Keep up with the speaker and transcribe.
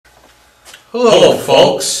Hello,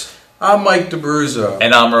 folks. I'm Mike DeBruzzo.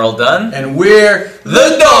 And I'm Earl Dunn. And we're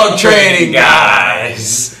the Dog Training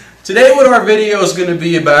Guys. Today what our video is going to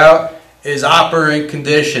be about is operant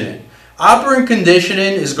conditioning. Operant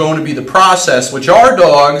conditioning is going to be the process which our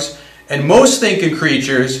dogs and most thinking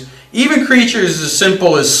creatures, even creatures as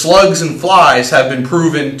simple as slugs and flies, have been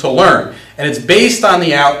proven to learn. And it's based on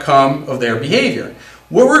the outcome of their behavior.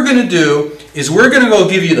 What we're going to do is we're going to go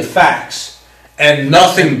give you the facts. And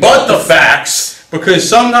nothing but the facts, because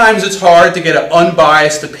sometimes it's hard to get an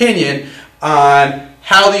unbiased opinion on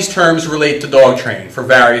how these terms relate to dog training for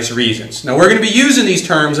various reasons. Now we're going to be using these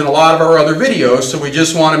terms in a lot of our other videos, so we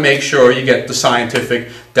just want to make sure you get the scientific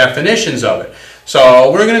definitions of it. So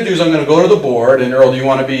what we're going to do is I'm going to go to the board, and Earl, do you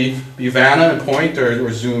want to be Vanna and point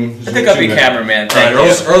or zoom? I think I'll be cameraman. Thank you.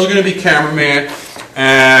 Earl's going to be cameraman,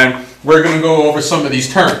 and we're going to go over some of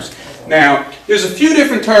these terms. Now, there's a few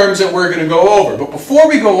different terms that we're going to go over, but before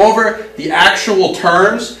we go over the actual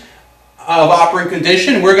terms of operant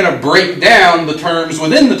condition, we're going to break down the terms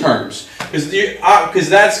within the terms, because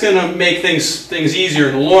that's going to make things easier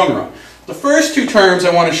in the long run. The first two terms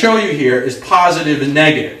I want to show you here is positive and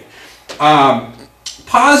negative.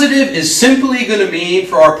 Positive is simply going to mean,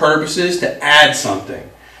 for our purposes, to add something,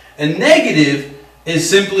 and negative is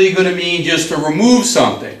simply going to mean just to remove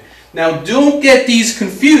something. Now, don't get these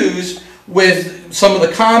confused with some of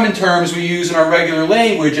the common terms we use in our regular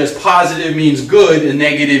language, as positive means good and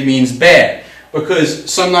negative means bad, because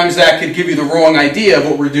sometimes that could give you the wrong idea of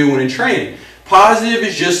what we're doing in training. Positive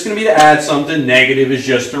is just going to be to add something, negative is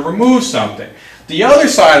just to remove something. The other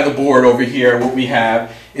side of the board over here, what we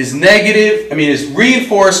have is is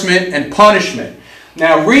reinforcement and punishment.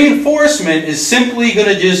 Now, reinforcement is simply going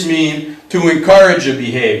to just mean to encourage a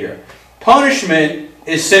behavior. Punishment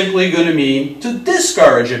is simply going to mean to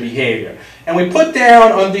discourage a behavior. And we put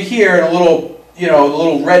down under here a little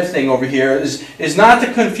red thing over here is not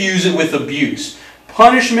to confuse it with abuse.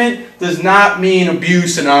 Punishment does not mean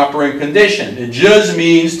abuse in operant condition. It just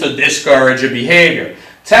means to discourage a behavior.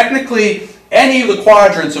 Technically, any of the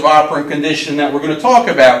quadrants of operant condition that we're going to talk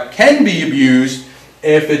about can be abused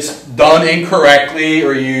if it's done incorrectly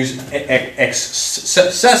or used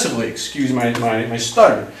excessively. Excuse my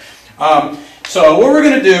stutter. So what we're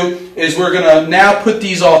going to do is we're going to now put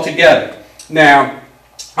these all together. Now,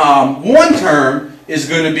 one term is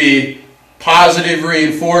going to be positive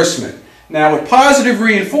reinforcement. Now, what positive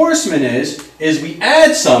reinforcement is we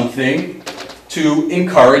add something to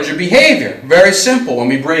encourage a behavior. Very simple when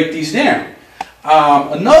we break these down.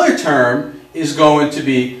 Another term is going to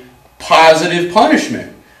be positive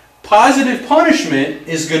punishment. Positive punishment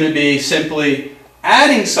is going to be simply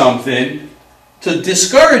adding something to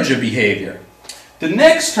discourage a behavior. The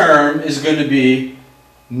next term is going to be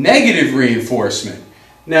negative reinforcement.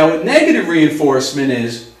 Now, what negative reinforcement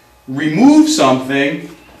is remove something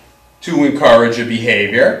to encourage a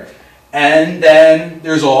behavior, and then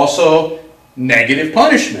there's also negative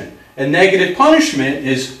punishment. And negative punishment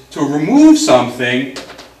is to remove something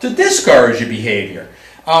to discourage a behavior.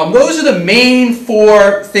 Those are the main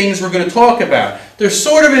four things we're going to talk about. There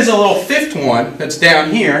sort of is a little fifth one that's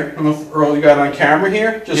down here. I don't know if Earl, you got it on camera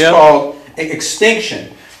here. Just called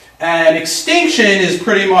extinction. And extinction is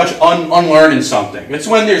pretty much unlearning something. It's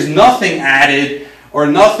when there's nothing added or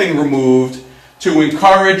nothing removed to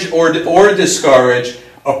encourage or discourage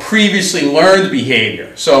a previously learned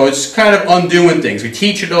behavior. So it's kind of undoing things. We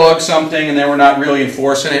teach a dog something and then we're not really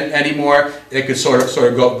enforcing it anymore. It could sort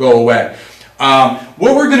of go away.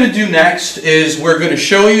 What we're going to do next is we're going to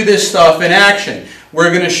show you this stuff in action. We're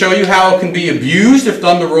going to show you how it can be abused if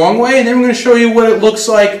done the wrong way, and then we're going to show you what it looks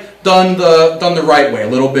like done the right way. A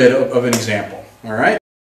little bit of an example. All right?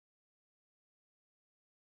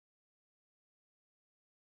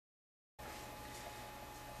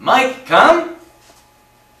 Mike, come.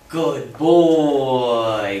 Good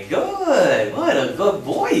boy. Good. What a good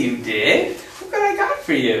boy you did. Look what I got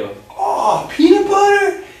for you. Oh, peanut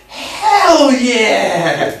butter? Hell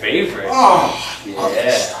yeah! Your favorite. Oh, yeah. love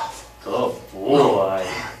this stuff. Good boy.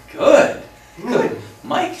 Good. Good.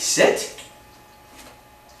 Mike, sit.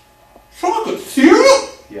 Chocolate syrup?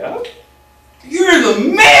 Yeah. You're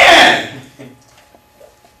the man!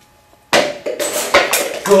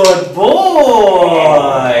 Good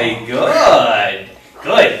boy. Good.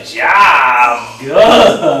 Good job.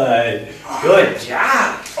 Good. Good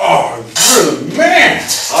job. Oh, you're the man!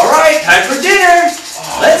 All right, time for dinner.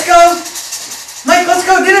 Let's go. Mike, let's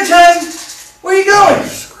go. Dinner time. Where are you going? Oh,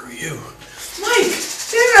 screw you. Mike,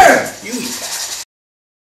 dinner. You eat that.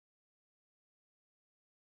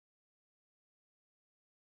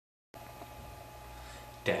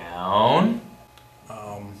 Down.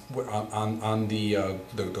 on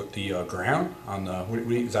the ground? On the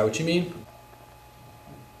is that what you mean?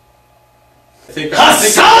 I think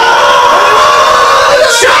Hassan!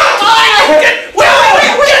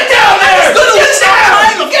 Get down there! Get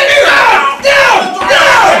down! Get down! Down!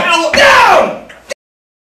 Down!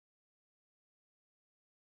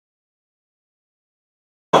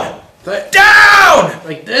 Down!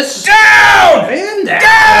 Like this? Down! And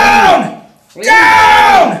down! Down!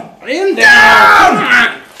 Down! And Down!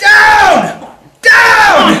 Down!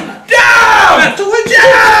 Down! Down! I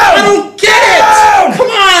don't get it!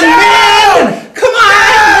 Come on, man! Come on,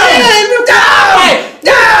 man! Down!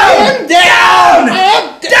 Down! Down!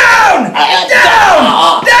 Down!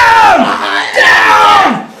 Down! Down!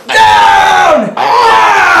 Down!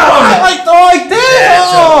 Like this!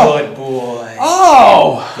 That's a good boy.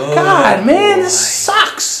 Oh! Good God, man, boy. this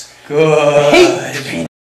sucks! Good. I hate the pain.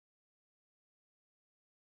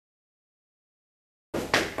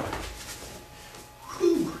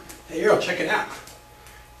 Whew. Hey, Earl, check it out.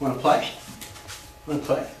 Wanna play? Wanna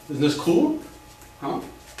play? Isn't this cool? Huh?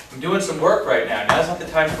 I'm doing some work right now. Now's not the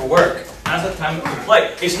time for work. Now's not the time for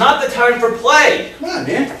play. It's not the time for play. Come on,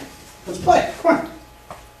 man. Let's play. Come on.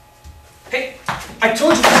 Hey, I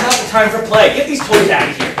told you it's not the time for play. Get these toys out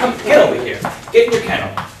of here. Come, get over here. Get in your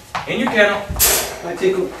kennel. In your kennel.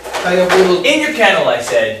 I have a little. In your kennel, I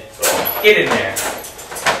said. Get in there.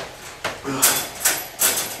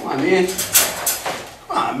 Come on, man.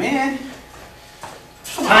 Come on, man.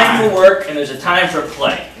 Come Time on. for work, and there's a time for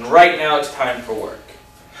play. And right now, it's time for work.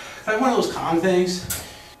 Can I have one of those calm things?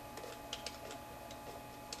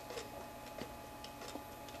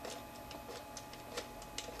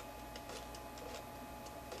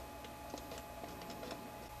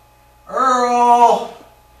 Earl!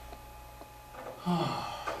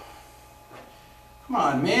 Come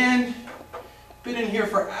on, man. Been in here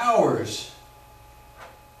for hours.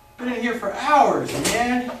 Been in here for hours,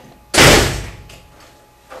 man.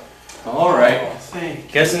 All right. Oh,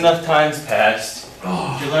 thank Guess enough time's passed.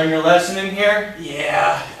 Oh, Did you learn your lesson in here?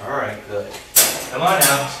 yeah. All right, good. Come on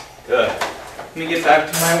out. Good. Let me get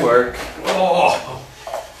back to my work. Oh.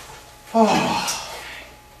 Oh.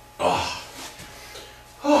 Oh.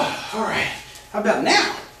 Oh. All right. How about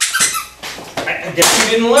now? I guess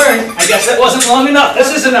you didn't learn. I guess that wasn't long enough.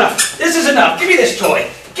 This is enough. This is enough. Give me this toy.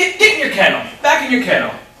 Get in your kennel. Back in your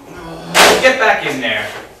kennel. Get back in there.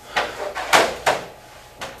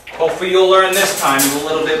 Hopefully you'll learn this time with a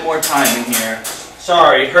little bit more time in here.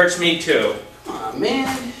 Sorry, it hurts me too. Aw,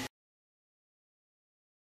 man.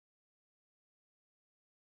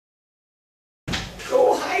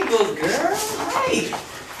 Oh, hi, good girl. Hi.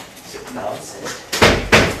 Sit. No, sit.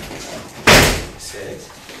 Sit.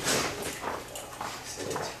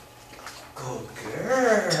 Sit. Good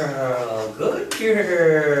girl. Good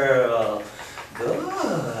girl.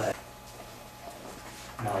 Good.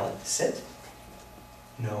 Now, sit.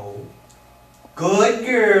 No. Good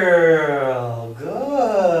girl.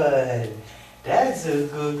 Good. That's a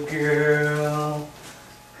good girl.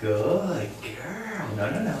 Good girl.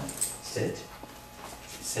 No. Sit.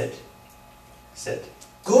 Sit. Sit.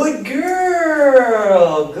 Good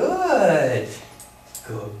girl. Good.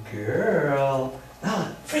 Good girl.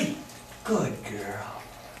 Ah, free. Good girl.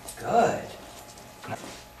 Good.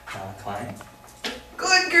 Now climb.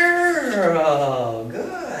 Good girl.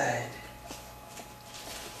 Good.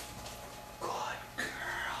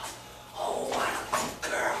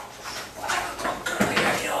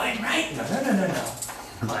 No.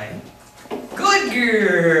 Climb. Good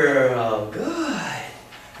girl. Good.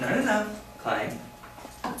 No. Climb.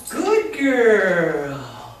 Good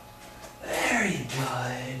girl. Very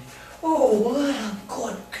good. Oh, what a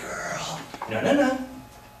good girl. No.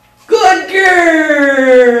 Good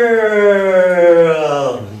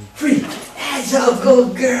girl. Free. That's a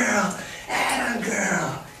good girl. And a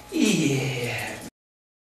girl. Yeah.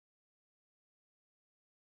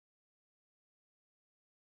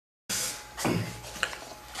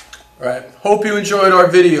 Alright, hope you enjoyed our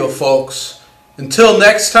video, folks. Until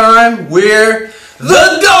next time, we're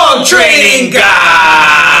the Dog Training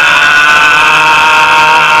Guy!